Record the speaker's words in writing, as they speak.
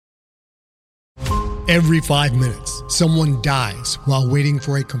Every 5 minutes, someone dies while waiting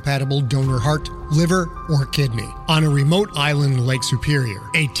for a compatible donor heart, liver, or kidney. On a remote island in Lake Superior,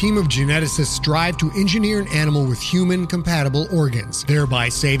 a team of geneticists strive to engineer an animal with human-compatible organs, thereby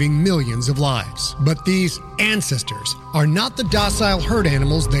saving millions of lives. But these ancestors are not the docile herd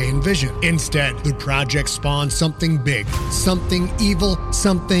animals they envision. Instead, the project spawns something big, something evil,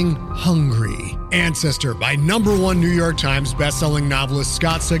 something hungry. Ancestor by #1 New York Times bestselling novelist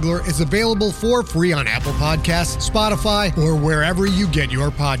Scott Sigler is available for free on Apple Podcasts, Spotify, or wherever you get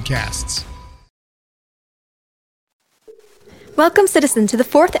your podcasts. Welcome, citizen, to the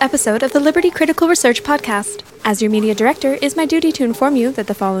 4th episode of the Liberty Critical Research Podcast. As your media director, it is my duty to inform you that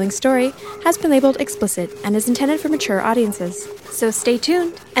the following story has been labeled explicit and is intended for mature audiences. So stay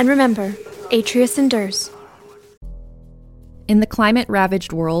tuned, and remember, Atreus endures. In the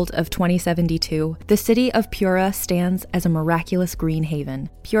climate-ravaged world of 2072, the city of Pura stands as a miraculous green haven.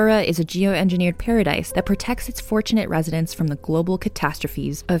 Pura is a geoengineered paradise that protects its fortunate residents from the global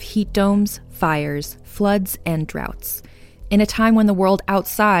catastrophes of heat domes, fires, floods, and droughts. In a time when the world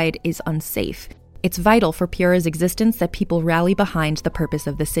outside is unsafe, it's vital for Pura's existence that people rally behind the purpose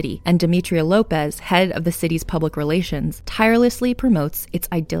of the city, and Demetria Lopez, head of the city's public relations, tirelessly promotes its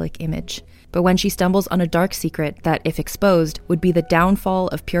idyllic image. But when she stumbles on a dark secret that, if exposed, would be the downfall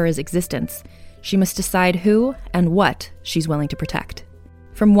of Pura's existence, she must decide who and what she's willing to protect.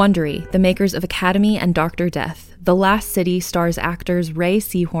 From Wondery, the makers of Academy and Dr. Death, The Last City stars actors Ray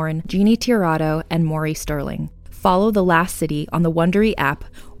Seahorn, Jeannie Tirado, and Maury Sterling. Follow The Last City on the Wondery app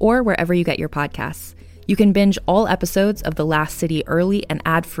or wherever you get your podcasts. You can binge all episodes of The Last City early and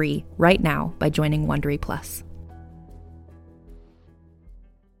ad-free right now by joining Wondery Plus.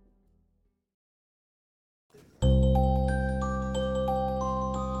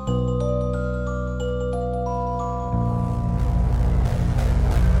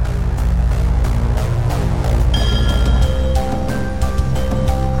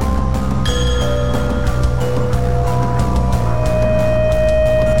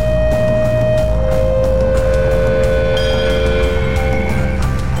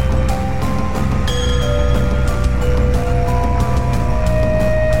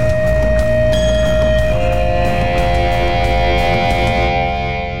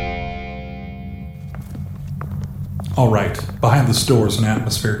 All right, behind this door is an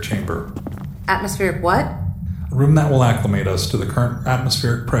atmospheric chamber. Atmospheric what? A room that will acclimate us to the current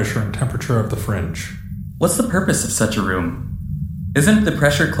atmospheric pressure and temperature of the fringe. What's the purpose of such a room? Isn't the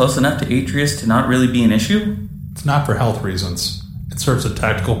pressure close enough to Atreus to not really be an issue? It's not for health reasons. It serves a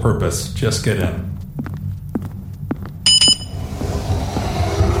tactical purpose. Just get in.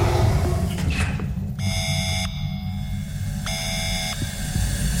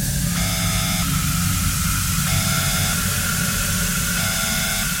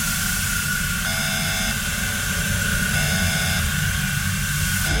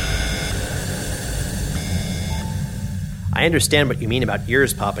 I understand what you mean about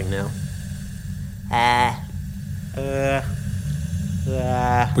ears popping now.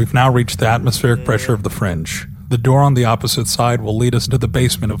 We've now reached the atmospheric pressure of the fringe. The door on the opposite side will lead us to the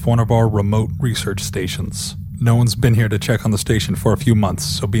basement of one of our remote research stations. No one's been here to check on the station for a few months,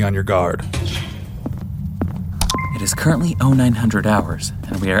 so be on your guard. It is currently 0900 hours,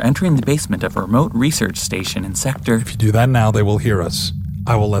 and we are entering the basement of a remote research station in Sector... If you do that now, they will hear us.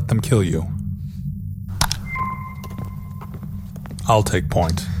 I will let them kill you. I'll take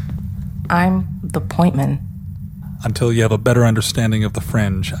point. I'm the pointman. Until you have a better understanding of the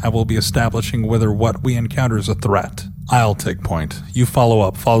fringe, I will be establishing whether what we encounter is a threat. I'll take point. You follow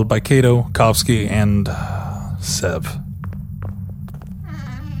up, followed by Kato, Kovsky, and... Sev.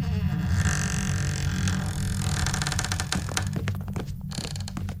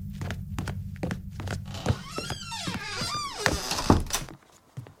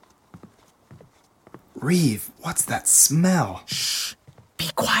 Reeve, what's that smell? Shh! Be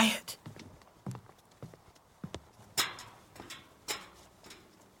quiet!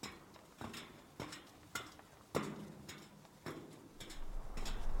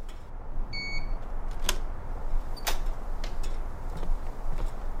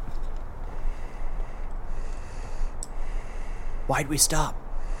 Why'd we stop?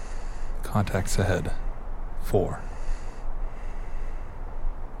 Contacts ahead. 4.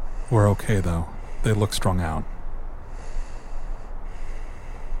 We're okay, though. They look strung out.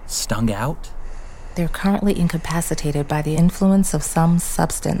 Stung out? They're currently incapacitated by the influence of some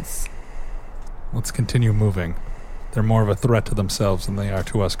substance. Let's continue moving. They're more of a threat to themselves than they are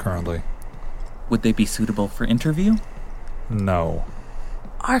to us currently. Would they be suitable for interview? No.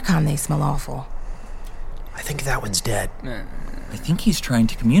 Archon, they smell awful. I think that one's dead. I think he's trying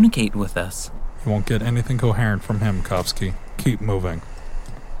to communicate with us. You won't get anything coherent from him, Kovsky. Keep moving.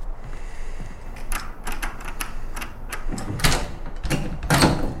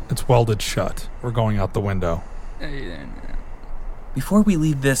 It's welded shut. We're going out the window. Before we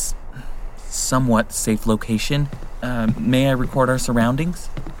leave this somewhat safe location, may I record our surroundings?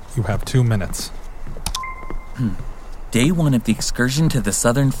 You have 2 minutes. Day 1 of the excursion to the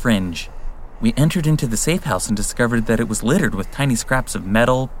southern fringe. We entered into the safe house and discovered that it was littered with tiny scraps of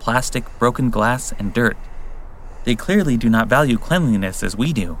metal, plastic, broken glass, and dirt. They clearly do not value cleanliness as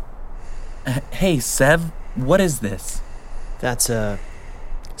we do. Hey, Sev, what is this? That's a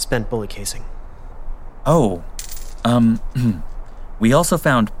spent bullet casing. Oh, we also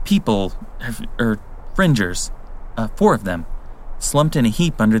found people, fringers, 4 of them, slumped in a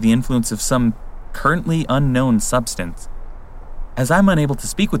heap under the influence of some currently unknown substance. As I'm unable to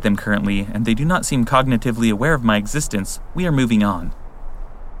speak with them currently, and they do not seem cognitively aware of my existence, we are moving on.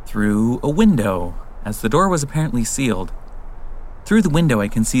 Through a window, as the door was apparently sealed. Through the window I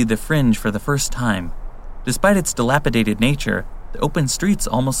can see the fringe for the first time. Despite its dilapidated nature, the open streets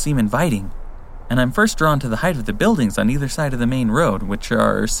almost seem inviting, and I'm first drawn to the height of the buildings on either side of the main road, which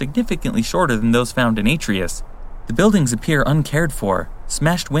are significantly shorter than those found in Atreus. The buildings appear uncared for.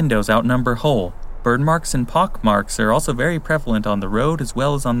 Smashed windows outnumber whole. Burn marks and pock marks are also very prevalent on the road as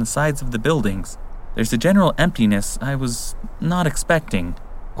well as on the sides of the buildings. There's a general emptiness I was not expecting.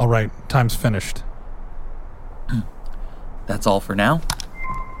 All right, time's finished. That's all for now.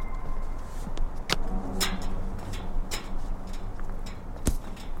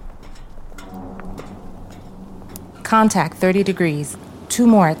 Contact 30 degrees. 2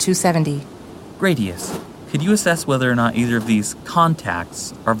 more at 270. Gradius, could you assess whether or not either of these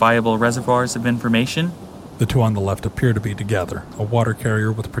contacts are viable reservoirs of information? The 2 on the left appear to be together, a water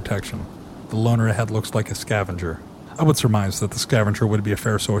carrier with protection. The loner ahead looks like a scavenger. I would surmise that the scavenger would be a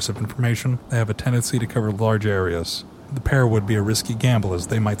fair source of information. They have a tendency to cover large areas. The pair would be a risky gamble as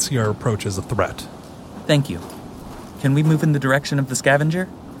they might see our approach as a threat. Thank you. Can we move in the direction of the scavenger?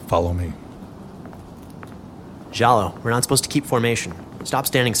 Follow me. Jalo, we're not supposed to keep formation. Stop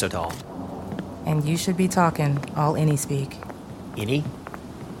standing so tall. And you should be talking all any speak. Any?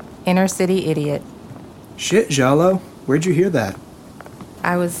 Inner city idiot. Shit, Jalo. Where'd you hear that?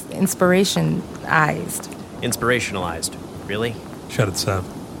 I was inspirationized. Inspirationalized. Really? Shut it, Sev.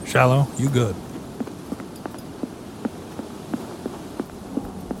 Shallow, you good.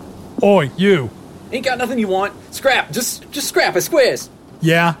 Oi, you! Ain't got nothing you want. Scrap. Just scrap. I squares.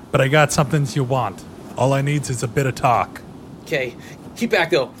 Yeah, but I got something you want. All I needs is a bit of talk. Okay. Keep back,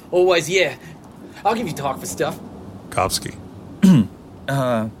 though. Always, yeah. I'll give you talk for stuff. Kovsky.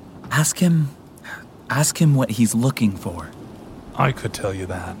 Ask him what he's looking for. I could tell you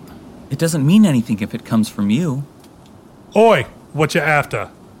that. It doesn't mean anything if it comes from you. Oi, what you after?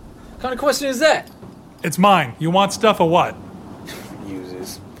 What kind of question is that? It's mine. You want stuff or what?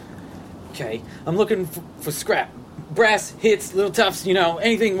 Uses. Okay, I'm looking for scrap. Brass, hits, little tufts,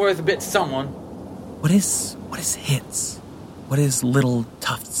 anything worth a bit to someone. What is hits? What is little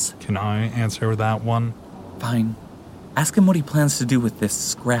tufts? Can I answer that one? Fine. Ask him what he plans to do with this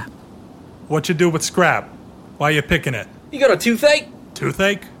scrap. What you do with scrap? Why you picking it? You got a toothache?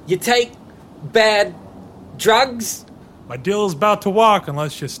 Toothache? You take bad drugs? My deal's about to walk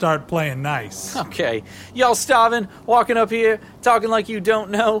unless you start playing nice. Okay, y'all starving, walking up here, talking like you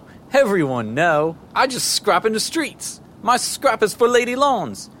don't know. Everyone know. I just scrap in the streets. My scrap is for Lady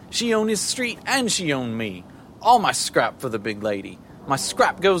Lawns. She owned this street and she owned me. All my scrap for the big lady. My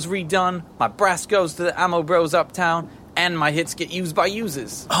scrap goes redone, my brass goes to the ammo bros uptown, and my hits get used by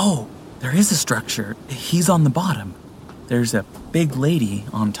users. Oh, there is a structure. He's on the bottom. There's a big lady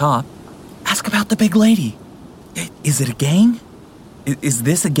on top. Ask about the big lady. Is it a gang? Is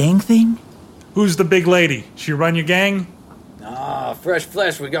this a gang thing? Who's the big lady? She run your gang? Ah, fresh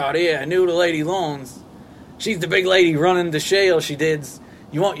flesh we got here. I knew the Lady Lawns. She's the big lady running the shale, she dids.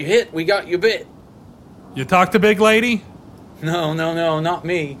 You want your hit, we got your bit. You talk to big lady? No, not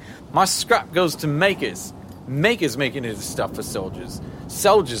me. My scrap goes to makers. Makers making his stuff for soldiers.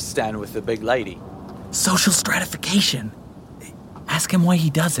 Soldiers stand with the big lady. Social stratification. Ask him why he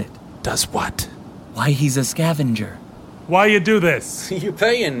does it. Does what? Why he's a scavenger. Why you do this? You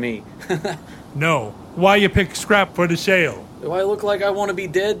paying me. No. Why you pick scrap for the shale? Do I look like I want to be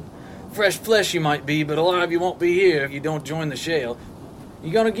dead? Fresh flesh you might be, but a lot of you won't be here if you don't join the shale.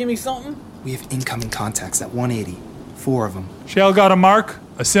 You gonna give me something? We have incoming contacts at 180. 4 of them. Shale got a mark?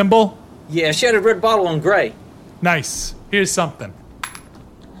 A symbol? Yeah, shattered red bottle on gray. Nice. Here's something.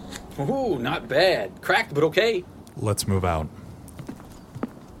 Ooh, not bad. Cracked, but okay. Let's move out.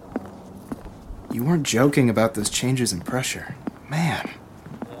 You weren't joking about those changes in pressure. Man.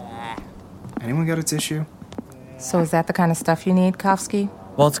 Anyone got a tissue? So is that the kind of stuff you need, Kofsky?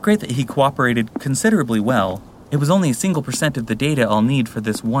 While it's great that he cooperated considerably well, it was only a single % of the data I'll need for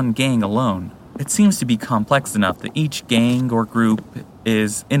this one gang alone. It seems to be complex enough that each gang or group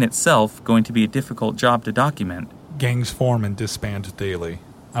is, in itself, going to be a difficult job to document. Gangs form and disband daily.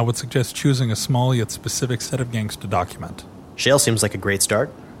 I would suggest choosing a small yet specific set of gangs to document. Shale seems like a great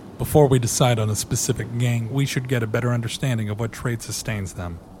start. Before we decide on a specific gang, we should get a better understanding of what trait sustains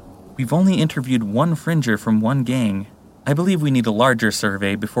them. We've only interviewed one Fringer from one gang. I believe we need a larger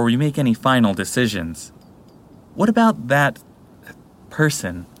survey before we make any final decisions. What about that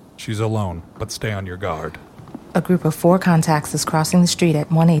person? She's alone, but stay on your guard. A group of 4 contacts is crossing the street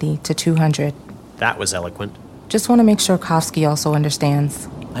at 180 to 200. That was eloquent. Just want to make sure Kofsky also understands.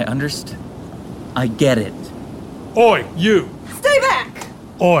 I understand. I get it. Oi, you! Stay back!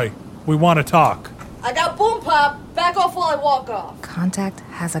 Oi, we want to talk. I got boom pop. Back off while I walk off. Contact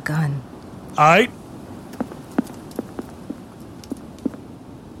has a gun. Aight?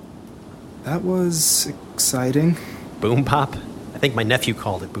 That was exciting. Boom pop? I think my nephew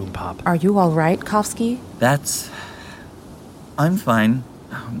called it boom pop. Are you all right, Kofsky? I'm fine.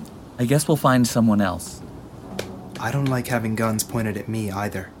 I guess we'll find someone else. I don't like having guns pointed at me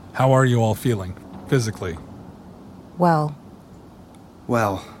either. How are you all feeling, physically? Well,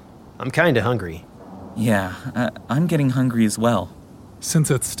 I'm kinda hungry. Yeah, I'm getting hungry as well. Since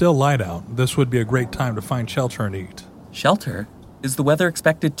it's still light out, this would be a great time to find shelter and eat. Shelter? Is the weather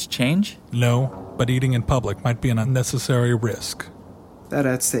expected to change? No, but eating in public might be an unnecessary risk. That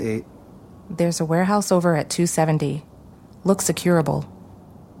adds to 8. there's a warehouse over at 270. Looks securable.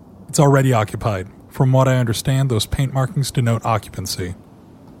 It's already occupied. From what I understand, those paint markings denote occupancy.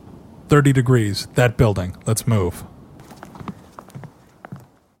 30 degrees, that building. Let's move.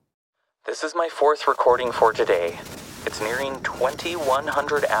 This is my 4th recording for today. It's nearing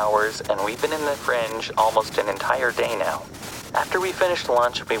 2100 hours, and we've been in the Fringe almost an entire day now. After we finished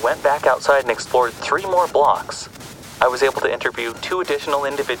lunch, we went back outside and explored 3 more blocks. I was able to interview 2 additional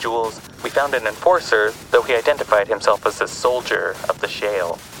individuals. We found an enforcer, though he identified himself as a soldier of the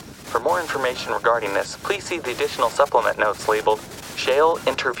Shale. For more information regarding this, please see the additional supplement notes labeled Shale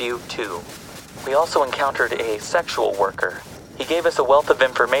Interview 2. We also encountered a sexual worker. He gave us a wealth of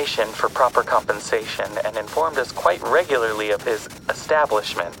information for proper compensation and informed us quite regularly of his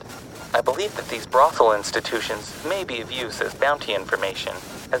establishment. I believe that these brothel institutions may be of use as bounty information,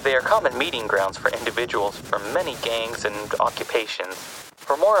 as they are common meeting grounds for individuals from many gangs and occupations.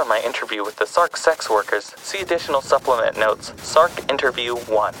 For more on my interview with the SARC sex workers, see additional supplement notes, SARC Interview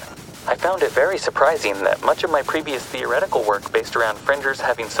 1. I found it very surprising that much of my previous theoretical work based around fringers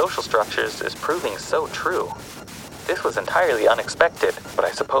having social structures is proving so true. This was entirely unexpected, but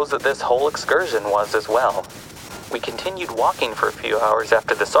I suppose that this whole excursion was as well. We continued walking for a few hours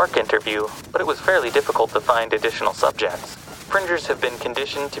after the SARC interview, but it was fairly difficult to find additional subjects. Fringers have been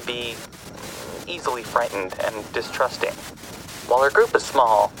conditioned to be easily frightened and distrusting. While our group is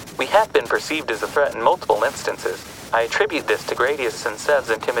small, we have been perceived as a threat in multiple instances. I attribute this to Gradius and Sev's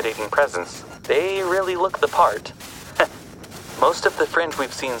intimidating presence. They really look the part. Most of the Fringe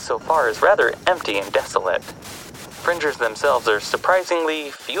we've seen so far is rather empty and desolate. Fringers themselves are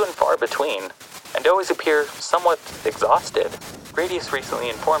surprisingly few and far between, and always appear somewhat exhausted. Gradius recently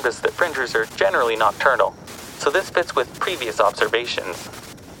informed us that Fringers are generally nocturnal, so this fits with previous observations.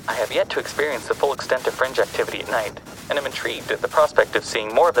 I have yet to experience the full extent of Fringe activity at night, and am intrigued at the prospect of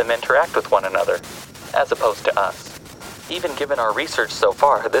seeing more of them interact with one another, as opposed to us. Even given our research so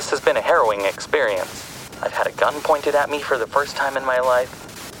far, this has been a harrowing experience. I've had a gun pointed at me for the first time in my life.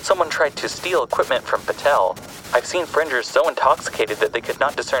 Someone tried to steal equipment from Patel. I've seen Fringers so intoxicated that they could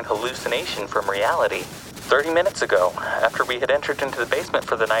not discern hallucination from reality. 30 minutes ago, after we had entered into the basement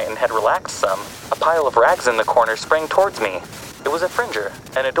for the night and had relaxed some, a pile of rags in the corner sprang towards me. It was a Fringer,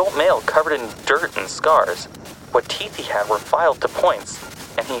 an adult male covered in dirt and scars. What teeth he had were filed to points,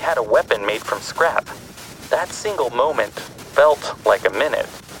 and he had a weapon made from scrap. That single moment felt like a minute.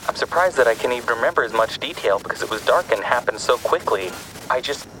 I'm surprised that I can even remember as much detail because it was dark and happened so quickly. I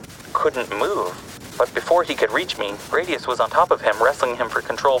just couldn't move. But before he could reach me, Gradius was on top of him, wrestling him for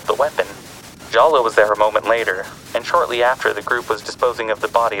control of the weapon. Jalo was there a moment later, and shortly after the group was disposing of the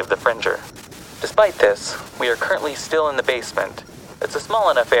body of the Fringer. Despite this, we are currently still in the basement. It's a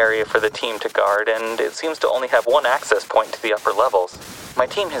small enough area for the team to guard, and it seems to only have one access point to the upper levels. My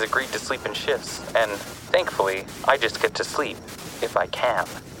team has agreed to sleep in shifts, and thankfully, I just get to sleep, if I can.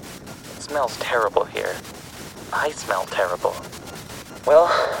 It smells terrible here. I smell terrible. Well,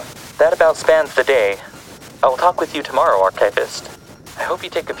 that about spans the day. I will talk with you tomorrow, Archivist. I hope you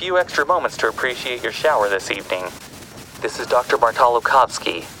take a few extra moments to appreciate your shower this evening. This is Dr. Bartolo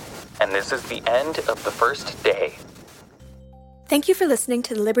Kofsky, and this is the end of the first day. Thank you for listening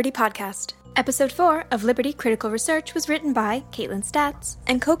to the Liberty Podcast. Episode 4 of Liberty Critical Research was written by Caitlin Statz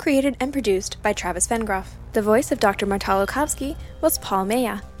and co-created and produced by Travis Vengroff. The voice of Dr. Marta Lukowski was Paul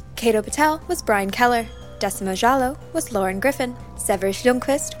Maya. Kato Patel was Brian Keller. Decimo Jalo was Lauren Griffin. Severus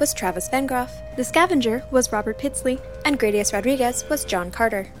Ljungqvist was Travis Vengroff. The Scavenger was Robert Pitsley. And Gradius Rodriguez was John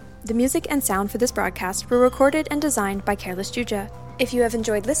Carter. The music and sound for this broadcast were recorded and designed by Careless Juja. If you have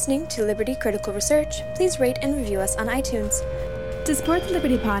enjoyed listening to Liberty Critical Research, please rate and review us on iTunes. To support the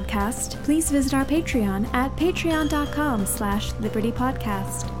Liberty Podcast, please visit our Patreon at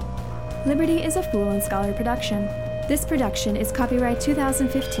patreon.com/libertypodcast. Liberty is a Fool and Scholar production. This production is copyright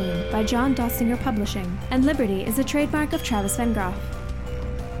 2015 by John Dossinger Publishing, and Liberty is a trademark of Travis Vengroff.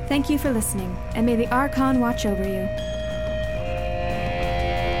 Thank you for listening, and may the Archon watch over you.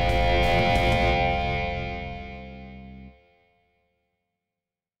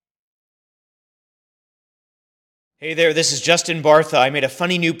 Hey there, this is Justin Bartha. I made a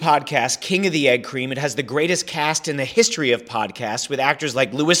funny new podcast, King of the Egg Cream. It has the greatest cast in the history of podcasts with actors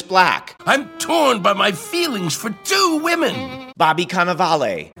like Louis Black. I'm torn by my feelings for two women. Bobby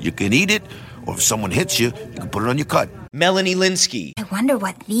Cannavale. You can eat it, or if someone hits you, you can put it on your cut. Melanie Linsky. I wonder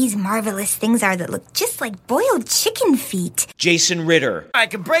what these marvelous things are that look just like boiled chicken feet. Jason Ritter. I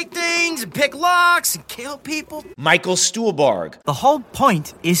can break things and pick locks and kill people. Michael Stuhlbarg. The whole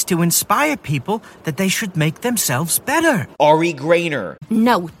point is to inspire people that they should make themselves better. Ari Grainer.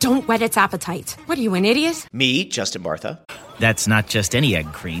 No, don't whet its appetite. What are you, an idiot? Me, Justin Bartha. That's not just any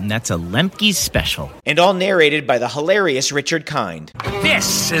egg cream, that's a Lemke's special. And all narrated by the hilarious Richard Kind.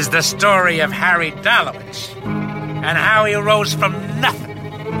 This is the story of Harry Dalowitz and how he rose from nothing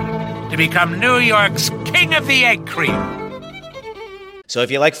to become New York's King of the Egg Cream. So if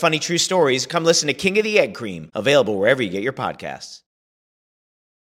you like funny true stories, come listen to King of the Egg Cream, available wherever you get your podcasts.